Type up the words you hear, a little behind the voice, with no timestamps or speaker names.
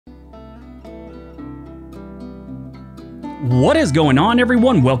What is going on,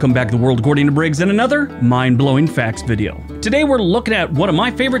 everyone? Welcome back to the world according to Briggs and another mind-blowing facts video. Today we're looking at one of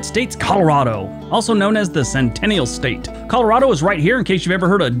my favorite states, Colorado, also known as the Centennial State. Colorado is right here in case you've ever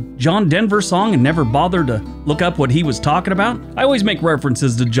heard a John Denver song and never bothered to look up what he was talking about. I always make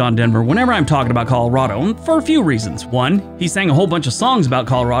references to John Denver whenever I'm talking about Colorado, and for a few reasons. One, he sang a whole bunch of songs about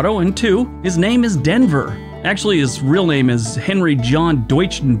Colorado, and two, his name is Denver. Actually, his real name is Henry John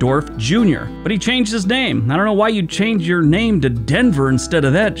Deutschendorf Jr., but he changed his name. I don't know why you'd change your name to Denver instead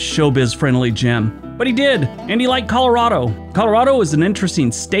of that showbiz-friendly gem. But he did, and he liked Colorado. Colorado is an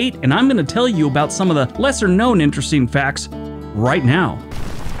interesting state, and I'm going to tell you about some of the lesser-known interesting facts right now.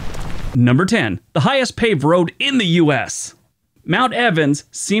 Number 10, the highest paved road in the U.S. Mount Evans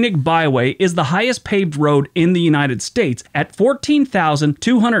Scenic Byway is the highest paved road in the United States at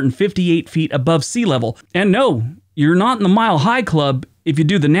 14,258 feet above sea level. And no, you're not in the Mile High Club if you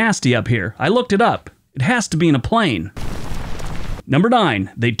do the nasty up here. I looked it up. It has to be in a plane. Number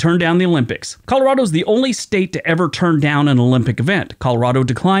 9, they turned down the Olympics. Colorado is the only state to ever turn down an Olympic event. Colorado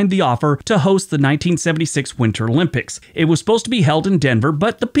declined the offer to host the 1976 Winter Olympics. It was supposed to be held in Denver,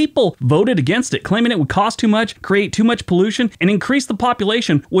 but the people voted against it, claiming it would cost too much, create too much pollution, and increase the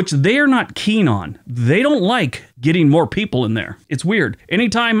population, which they're not keen on. They don't like getting more people in there. It's weird.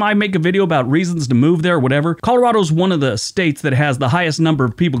 Anytime I make a video about reasons to move there or whatever, Colorado's one of the states that has the highest number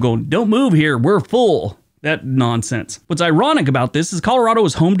of people going, "Don't move here, we're full." That nonsense. What's ironic about this is Colorado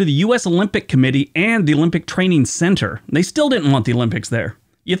is home to the U.S. Olympic Committee and the Olympic Training Center. They still didn't want the Olympics there.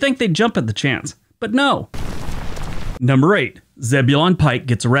 You'd think they'd jump at the chance, but no. Number 8, Zebulon Pike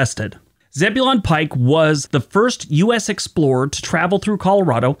gets arrested. Zebulon Pike was the first U.S. explorer to travel through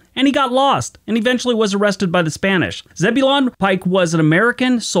Colorado, and he got lost and eventually was arrested by the Spanish. Zebulon Pike was an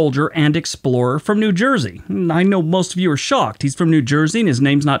American soldier and explorer from New Jersey. I know most of you are shocked. He's from New Jersey and his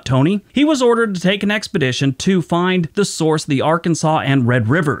name's not Tony. He was ordered to take an expedition to find the source of the Arkansas and Red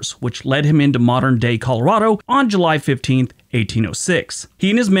Rivers, which led him into modern-day Colorado on July 15th, 1806. He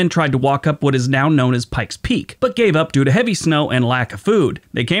and his men tried to walk up what is now known as Pike's Peak, but gave up due to heavy snow and lack of food.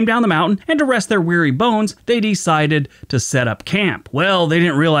 They came down the mountain, and to rest their weary bones, they decided to set up camp. Well, they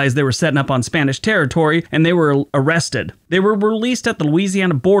didn't realize they were setting up on Spanish territory, and they were arrested. They were released at the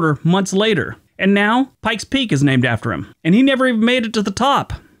Louisiana border months later, and now Pike's Peak is named after him, and he never even made it to the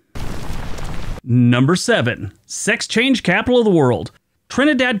top. Number 7, sex change capital of the world.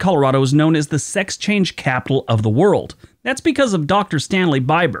 Trinidad, Colorado is known as the sex change capital of the world. That's because of Dr. Stanley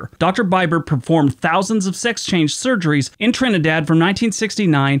Biber. Dr. Biber performed thousands of sex change surgeries in Trinidad from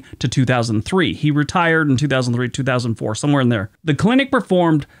 1969 to 2003. He retired in 2003, 2004, somewhere in there. The clinic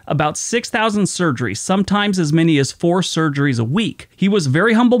performed about 6,000 surgeries, sometimes as many as 4 surgeries a week. He was a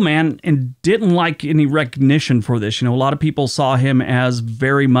very humble man and didn't like any recognition for this. You know, a lot of people saw him as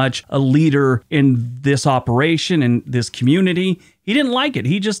very much a leader in this operation and this community. He didn't like it.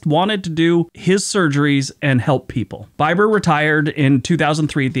 He just wanted to do his surgeries and help people. Biber retired in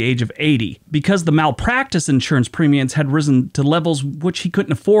 2003 at the age of 80 because the malpractice insurance premiums had risen to levels which he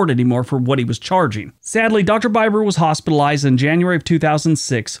couldn't afford anymore for what he was charging. Sadly, Dr. Biber was hospitalized in January of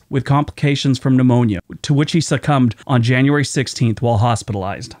 2006 with complications from pneumonia, to which he succumbed on January 16th while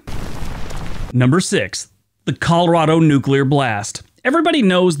hospitalized. Number 6, the Colorado nuclear blast. Everybody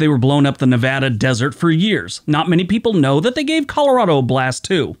knows they were blown up the Nevada desert for years. Not many people know that they gave Colorado a blast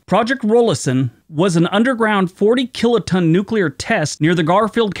too. Project Rollison was an underground 40-kiloton nuclear test near the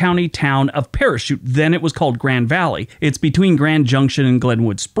Garfield County town of Parachute. Then it was called Grand Valley. It's between Grand Junction and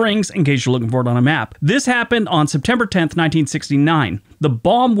Glenwood Springs, in case you're looking for it on a map. This happened on September 10th, 1969. The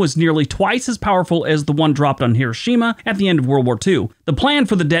bomb was nearly twice as powerful as the one dropped on Hiroshima at the end of World War II. The plan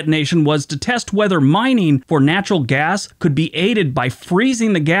for the detonation was to test whether mining for natural gas could be aided by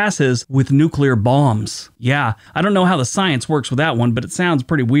freezing the gases with nuclear bombs. Yeah, I don't know how the science works with that one, but it sounds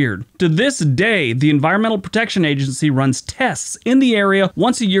pretty weird. To this day, the Environmental Protection Agency runs tests in the area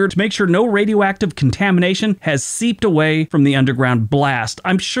once a year to make sure no radioactive contamination has seeped away from the underground blast.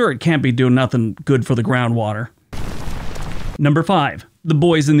 I'm sure it can't be doing nothing good for the groundwater. Number 5, the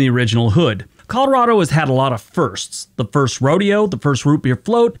boys in the original hood. Colorado has had a lot of firsts. The first rodeo, the first root beer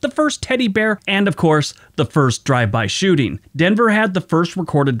float, the first teddy bear, and of course, the first drive-by shooting. Denver had the first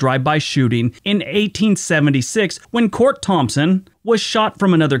recorded drive-by shooting in 1876 when Court Thompson was shot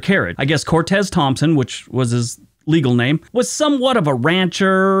from another carriage. I guess Cortez Thompson, which was his legal name, was somewhat of a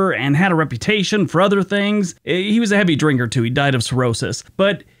rancher and had a reputation for other things. He was a heavy drinker too. He died of cirrhosis.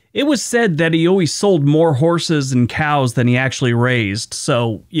 But it was said that he always sold more horses and cows than he actually raised,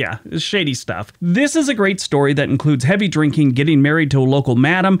 so yeah, it's shady stuff. This is a great story that includes heavy drinking, getting married to a local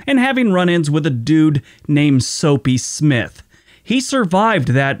madam, and having run-ins with a dude named Soapy Smith. He survived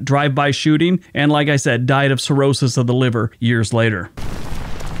that drive-by shooting and, like I said, died of cirrhosis of the liver years later.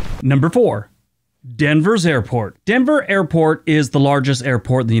 Number 4. Denver's airport. Denver Airport is the largest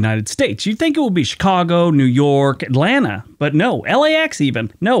airport in the United States. You'd think it would be Chicago, New York, Atlanta, but no, LAX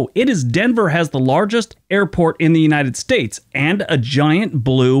even. No, it is Denver has the largest airport in the United States and a giant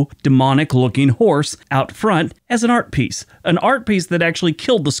blue demonic looking horse out front as an art piece. An art piece that actually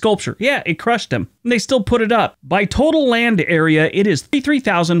killed the sculpture. Yeah, it crushed him. And they still put it up. By total land area, it is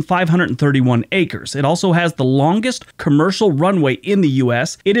 33,531 acres. It also has the longest commercial runway in the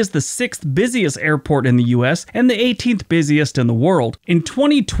US. It is the 6th busiest airport in the US and the 18th busiest in the world. In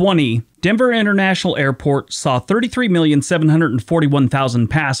 2020, Denver International Airport saw 33,741,000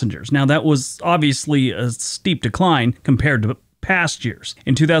 passengers. Now that was obviously a steep decline compared to past years.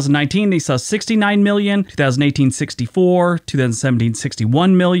 In 2019, they saw 69 million, 2018, 64, 2017,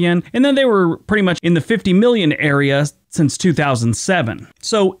 61 million, and then they were pretty much in the 50 million area since 2007.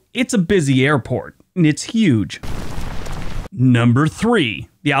 So it's a busy airport, and it's huge. Number 3,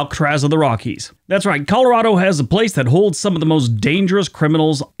 the Alcatraz of the Rockies. That's right, Colorado has a place that holds some of the most dangerous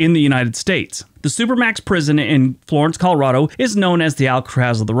criminals in the United States. The Supermax prison in Florence, Colorado is known as the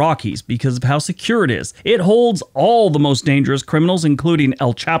Alcatraz of the Rockies because of how secure it is. It holds all the most dangerous criminals, including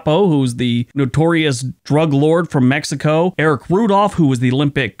El Chapo, who's the notorious drug lord from Mexico, Eric Rudolph, who was the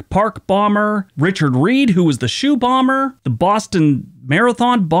Olympic Park bomber, Richard Reed, who was the shoe bomber, the Boston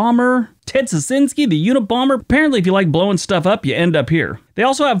Marathon bomber, Ted Kaczynski, the Unabomber. Apparently, if you like blowing stuff up, you end up here. They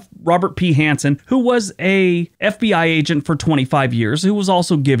also have Robert P. Hansen, who was a FBI agent for 25 years, who was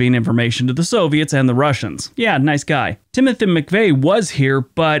also giving information to the Soviets and the Russians. Yeah, nice guy. Timothy McVeigh was here,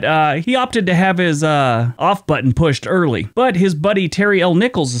 but he opted to have his off button pushed early. But his buddy Terry L.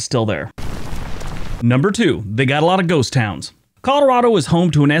 Nichols is still there. Number 2, they got a lot of ghost towns. Colorado is home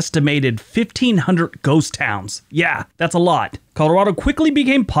to an estimated 1,500 ghost towns. Yeah, that's a lot. Colorado quickly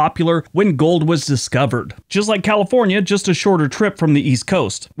became popular when gold was discovered. Just like California, just a shorter trip from the East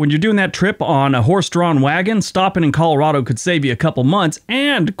Coast. When you're doing that trip on a horse-drawn wagon, stopping in Colorado could save you a couple months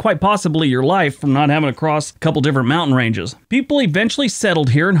and quite possibly your life from not having to cross a couple different mountain ranges. People eventually settled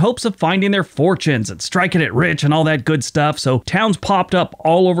here in hopes of finding their fortunes and striking it rich and all that good stuff, so towns popped up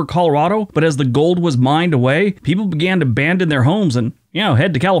all over Colorado, but as the gold was mined away, people began to abandon their homes and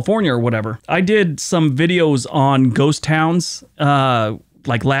head to California or whatever. I did some videos on ghost towns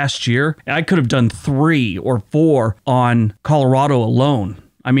like last year. I could have done 3 or 4 on Colorado alone.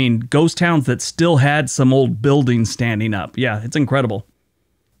 I mean, ghost towns that still had some old buildings standing up. Yeah, it's incredible.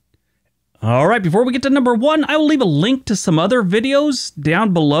 All right, before we get to number 1, I will leave a link to some other videos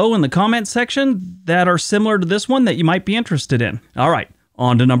down below in the comment section that are similar to this one that you might be interested in. All right,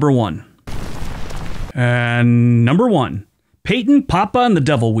 on to number 1. And number 1. Peyton Papa and the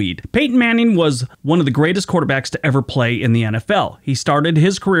Devilweed. Peyton Manning was one of the greatest quarterbacks to ever play in the NFL. He started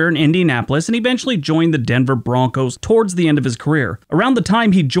his career in Indianapolis and eventually joined the Denver Broncos towards the end of his career. Around the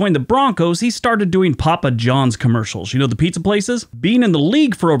time he joined the Broncos, he started doing Papa John's commercials. You know, the pizza places? Being in the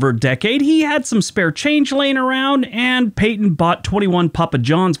league for over a decade, he had some spare change laying around, and Peyton bought 21 Papa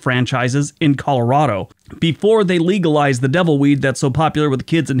John's franchises in Colorado before they legalized the devilweed that's so popular with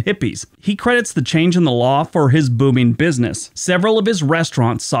kids and hippies. He credits the change in the law for his booming business. Several of his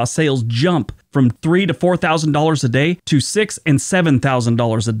restaurants saw sales jump from $3,000 to $4,000 a day to $6,000 and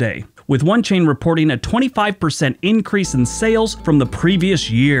 $7,000 a day, with one chain reporting a 25% increase in sales from the previous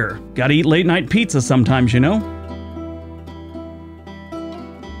year. Gotta eat late night pizza sometimes, you know?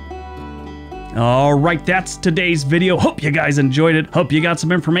 Alright, that's today's video. Hope you guys enjoyed it. Hope you got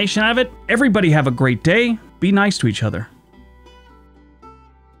some information out of it. Everybody have a great day. Be nice to each other.